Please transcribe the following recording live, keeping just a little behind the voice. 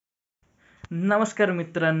नमस्कार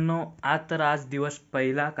मित्रांनो, आज दिवस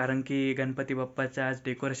पहिला, कारण की गणपती बाप्पाच्या आज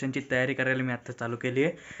डेकोरेशनची तयारी करायला मी आत्ता चालू केली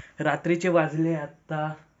आहे। रात्रीचे वाजले आत्ता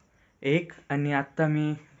 1 आणि आत्ता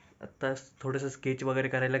मी थोडंसं स्केच वगैरे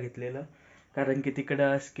करायला घेतलेलं, कारण की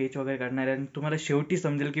तिकडं स्केच वगैरे करणार आहे आणि तुम्हाला शेवटी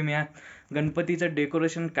समजेल की मी या गणपतीचं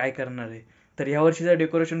डेकोरेशन काय करणार आहे। तर यावर्षीचं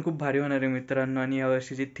डेकोरेशन खूप भारी होणार आहे मित्रांनो, आणि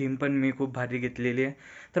यावर्षीची थीम पण मी खूप भारी घेतलेली आहे,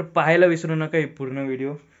 तर पाहायला विसरू नका ही पूर्ण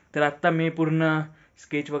व्हिडिओ। तर आत्ता मी पूर्ण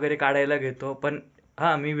स्केच वगैरे काढायला घेतो, पण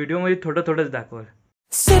हां, मी व्हिडिओमध्ये थोडंच दाखवलं।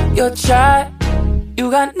 Sip your chai, you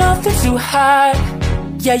got nothing to hide.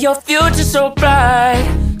 Yeah, your future's so bright,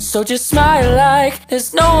 so just smile like there's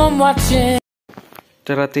no one watching.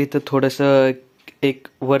 तर आता इथं थोडंसं एक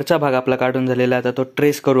वरचा भाग आपला काढून झालेला आहे, आता तो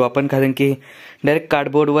ट्रेस करू आपण, कारण की डायरेक्ट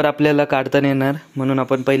कार्डबोर्डवर आपल्याला काढता नाही येणार, म्हणून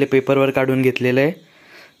आपण पहिले पेपरवर काढून घेतलेलं आहे।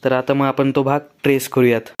 तर आता मग आपण तो भाग ट्रेस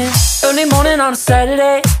करूयात। Early morning on a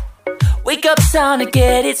Saturday, wake up, time to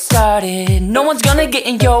get it started. No one's gonna get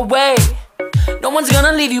in your way, no one's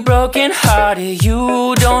gonna leave you broken hearted. You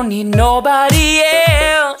don't need nobody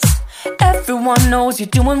else, everyone knows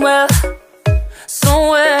you're doing well, so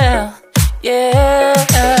well, yeah.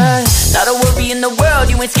 Not a worry in the world,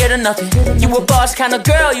 you ain't scared of nothing. You a boss kind of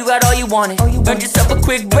girl, you got all you wanted. Earned yourself a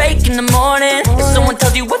quick break in the morning. If someone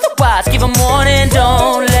tells you otherwise, give a warning.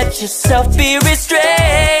 Don't let yourself be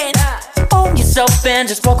restrained, own yourself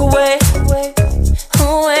and just walk away,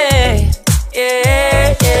 away,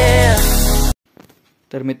 yeah, yeah.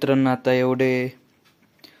 तर मित्रांनो, आता एवढे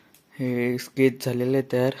हे sketch झालेले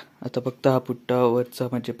तयार, आता फक्त हा पुट्टा वरचा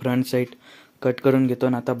म्हणजे फ्रंट साईड कट करून घेतो,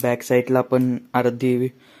 आणि आता बॅक साईडला पण अर्धी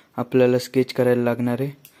आपल्याला स्केच करायला लागणार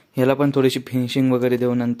आहे। ह्याला पण थोडीशी फिनिशिंग वगैरे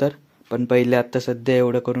देऊ नंतर, पण पहिले आता सध्या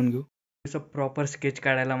एवढं करून घेऊ। असं प्रॉपर स्केच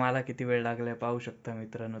काढायला मला किती वेळ लागलाय पाहू शकता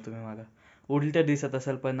मित्रांनो तुम्ही। मला उलटं दिसत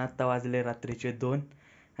असेल, पण आत्ता वाजले रात्रीचे 2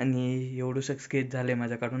 आणि एवढंसं स्केच झाले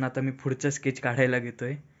माझ्याकडून। आता मी पुढचं स्केच काढायला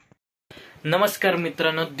घेतोय। नमस्कार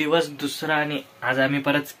मित्रांनो, दिवस दुसरा आणि आज आम्ही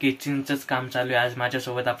परत स्केचिंगचंच काम चालू आहे। आज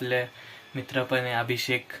माझ्यासोबत आपले मित्र पण आहे,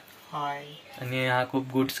 अभिषेक। हाय. आणि हा खूप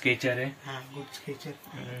गुड स्केचर आहे, गुड स्केचर,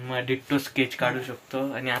 मग डिट्टो स्केच काढू शकतो।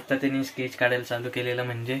 आणि आता त्यांनी स्केच काढायला चालू केलेलं,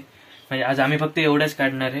 म्हणजे आज आम्ही फक्त एवढंच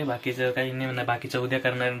काढणार आहे, बाकीचं काही नाही म्हणणार, बाकीचं उद्या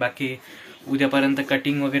करणार आहे। बाकी उद्यापर्यंत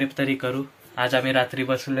कटिंग वगैरे तरी करू। आज आम्ही रात्री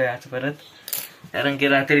बसलोय आज परत, कारण की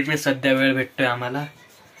रात्रीचे सध्या वेळ भेटतोय आम्हाला।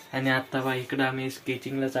 आणि आता बा इकडं आम्ही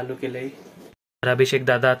स्केचिंगला चालू केलंय। तर अभिषेक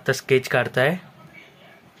दादा आता स्केच काढताय,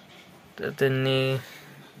 तर त्यांनी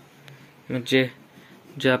म्हणजे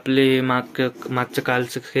जे आपले मागचं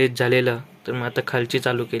कालचं स्केच झालेलं, तर मग आता खालची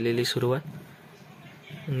चालू केलेली सुरुवात।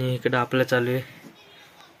 आणि इकडं आपलं चालू आहे,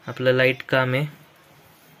 आपलं लाईट काम आहे,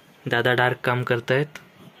 दादा डार्क काम करतायत,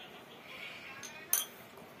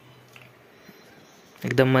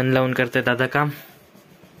 एकदम मन लावून करतायत दादा काम।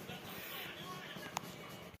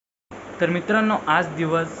 तर मित्रांनो, आज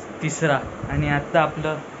दिवस तिसरा आणि आता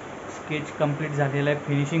आपलं स्केच कंप्लीट झालेलं आहे,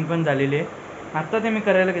 फिनिशिंग पण झालेली आहे। आता ते मी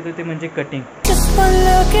करायला घेतो ते म्हणजे cutting. Just one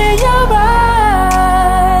look in your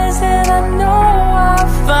eyes and I know I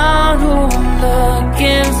found who I'm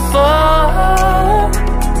looking for.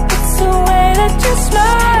 It's the way that you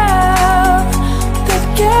smile that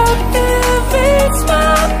captivates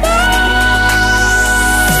my mind.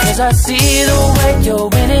 'Cause I see the way you're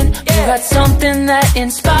winning. You got something that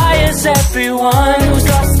inspires everyone who's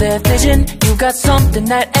lost their vision. You got something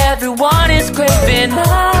that everyone is craving.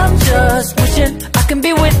 I'm just wishing I can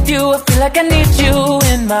be with you. I feel like I need you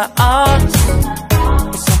in my arms.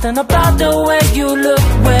 There's something about the way you look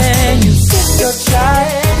when you sip your chai.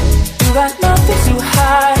 You got nothing to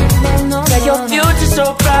hide. Yeah, your future's so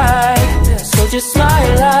bright, so just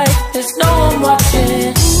smile like there's no one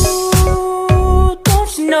watching. Ooh,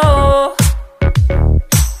 don't you know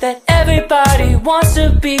that everybody wants to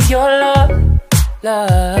be your love,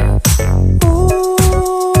 love.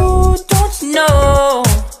 Ooh, don't you know.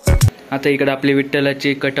 आता इकडं आपली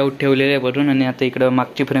विठ्ठलाची cutout ठेवलेले आहे भरून, आणि आता इकडं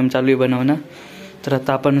मागची फ्रेम चालू आहे बनवणं। तर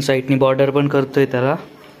आता आपण साईडनी बॉर्डर पण करतोय त्याला।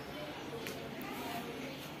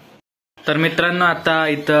 तर मित्रांनो, आता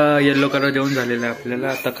इथं येलो कलर देऊन झालेला आहे आपल्याला।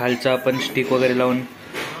 आता खालचा आपण स्टिक वगैरे लावून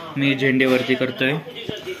मी झेंडेवरती करतोय।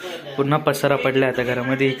 पुन्हा पसारा पडलाय आता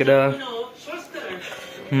घरामध्ये। इकडं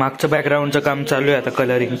मागचं बॅकग्राऊंडचं काम चालू आहे आता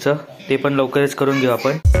कलरिंगचं, ते पण लवकरच करून घेऊ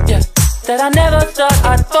आपण। That I never thought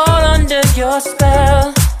I'd fall under your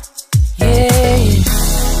spell. Yeah,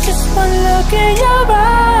 just one look in your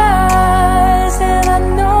eyes and I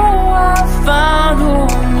know I found who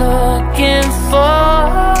I'm looking for.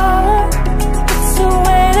 It's the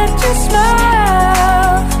way that you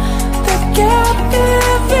smile that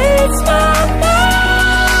captivates my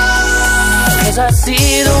mind. 'Cause I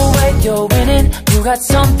see the way you're winning. You got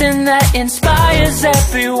something that inspires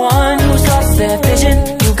everyone who's lost vision.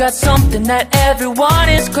 You got something that everyone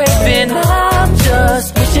is craving. I'm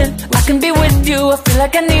just wishing I can be with you. I feel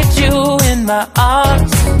like I need you in my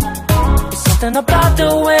arms. There's something about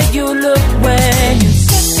the way you look when you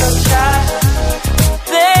sit so shy,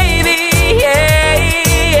 baby, yeah,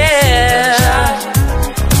 yeah.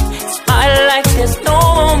 Smile like there's no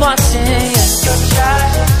one watching. You're so shy,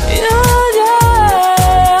 yeah,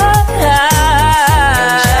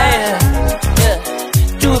 yeah.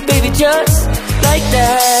 Do it, baby, just like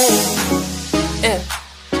that. Yeah.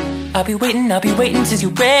 I'll be waiting till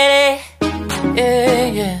you're ready. Yeah,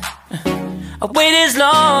 yeah. I'll wait as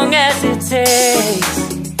long as it takes.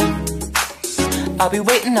 I'll be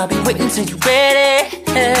waiting till you're ready.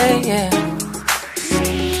 Yeah, yeah.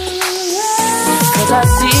 Cause I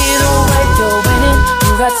see the way you're winning.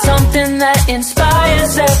 You got something that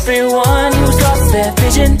inspires everyone who's lost their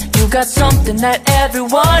vision. You got something that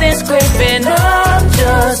everyone is craving. I'm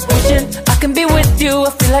just wishing I can be with you.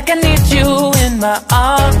 I feel like I need you in my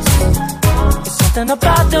arms. There's something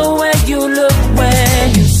about the way you look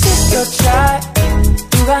when you sit your try.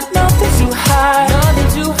 You got nothing to hide.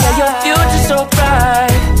 Yeah, your future's so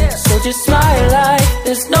bright. So just smile like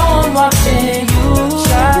there's no one watching you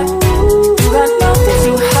try. You got nothing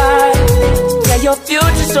to hide. Yeah, your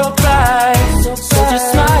future's so bright. So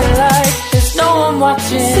just smile like there's no one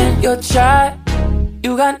watching. Sit your try.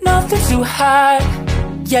 You got nothing to hide.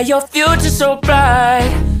 Yeah, your future's so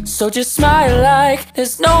bright. So just smile like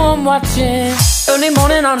there's no one watching. Early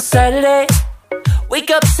morning on a Saturday.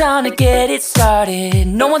 Wake up, time to get it started.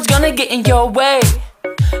 No one's gonna get in your way.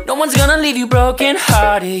 No one's gonna leave you broken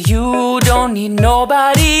hearted. You don't need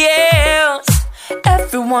nobody else.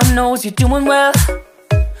 Everyone knows you're doing well,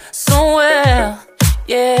 so well,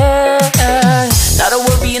 yeah. Not a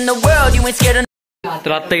worry in the world, you ain't scared of.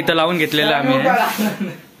 तर आता इथं लावून घेतलेलं आम्ही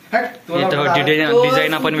इथं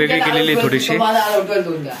design आपण वेगळी केलेली आहे थोडीशी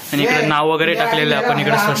आणि इकडे नाव वगैरे टाकलेलं आहे आपण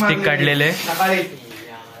इकडे स्वस्तिक काढलेलं आहे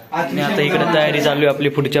आणि आता इकडे तयारी चालू आहे आपली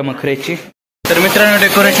पुढच्या मखरेची. तर मित्रांनो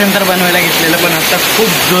डेकोरेशन तर बनवायला घेतलेलं पण आता खूप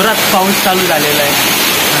जोरात पाऊस चालू झालेला आहे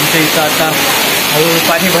आमच्या इथं. आता हळूहळू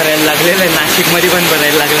पाणी भरायला लागलेलं आहे. नाशिकमध्ये पण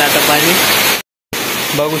भरायला लागलं आता पाणी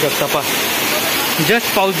बघू शकता.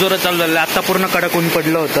 जस्ट पाऊस जोरात चालू झालेला. आता पूर्ण कडक ऊन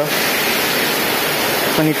पडलं होतं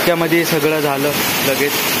पण इतक्यामध्ये सगळं झालं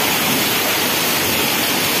लगेच.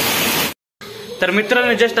 तर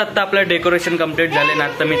मित्रांनो जस्ट आता आपलं डेकोरेशन कम्प्लीट झाले ना.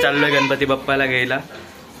 आता मी चाललोय गणपती बाप्पाला घ्यायला.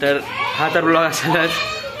 तर हा तर ब्लॉग असेलच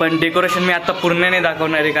पण डेकोरेशन मी आता पूर्ण नाही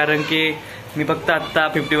दाखवणार आहे कारण की मी फक्त आत्ता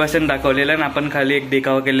 50% दाखवलेलं ना. आपण खाली एक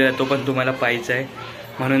देखावा केलेला तो पण तुम्हाला पाहायचा आहे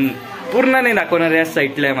म्हणून पूर्ण नाही दाखवणार. या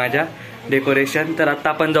साईडला आहे माझ्या डेकोरेशन. तर आता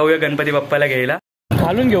आपण जाऊया गणपती बाप्पाला घ्यायला.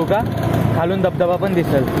 खालून घेऊ का? खालून धबधबा पण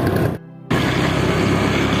दिसेल.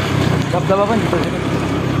 धबधबा पण दिसेल.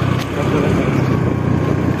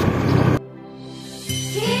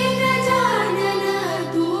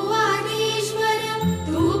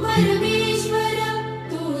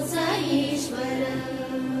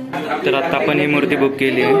 तर आता आपण ही मूर्ती बुक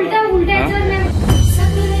केली आहे.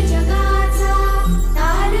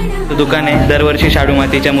 दुकान आहे. दरवर्षी शाडू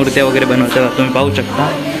मातीच्या मूर्त्या वगैरे बनवतात तुम्ही पाहू शकता.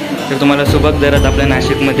 तर तुम्हाला सुबक दरात आपल्या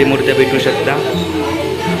नाशिकमध्ये मूर्त्या भेटू शकता.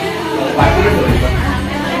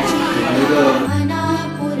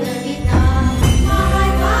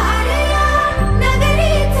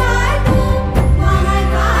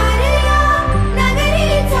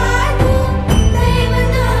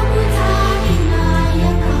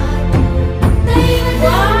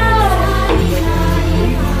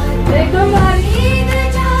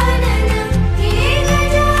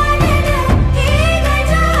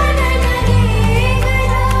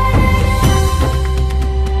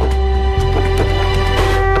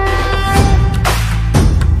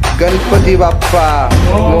 गणपती बाप्पा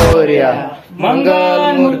मोरया. मंगल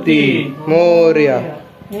मूर्ती मोरया.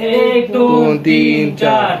 1 2 3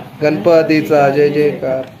 4 गणपतीचा जय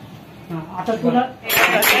जयकार.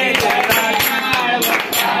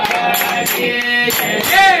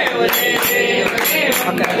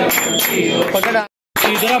 पकड़ा.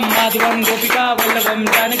 श्रीधरम माधवम गोपिका वल्लभम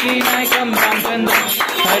जानकी नायकम रामचंद्र.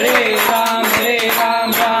 हरे राम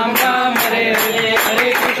राम राम हरे हरे. हरे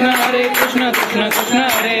कृष्ण कृष्ण कृष्ण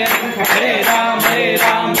हरे हरे. हरे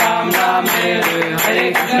राम राम राम हरे हरे. हरे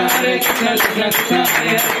कृष्ण कृष्ण कृष्ण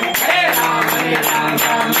हरे हरे. हरे राम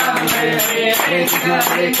राम राम हरे हरे. हरे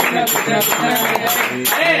कृष्ण कृष्ण कृष्ण हरे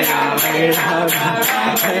हरे. हरे राम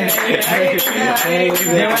राम हरे हरे. हरे कृष्ण हरे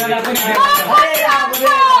कृष्ण.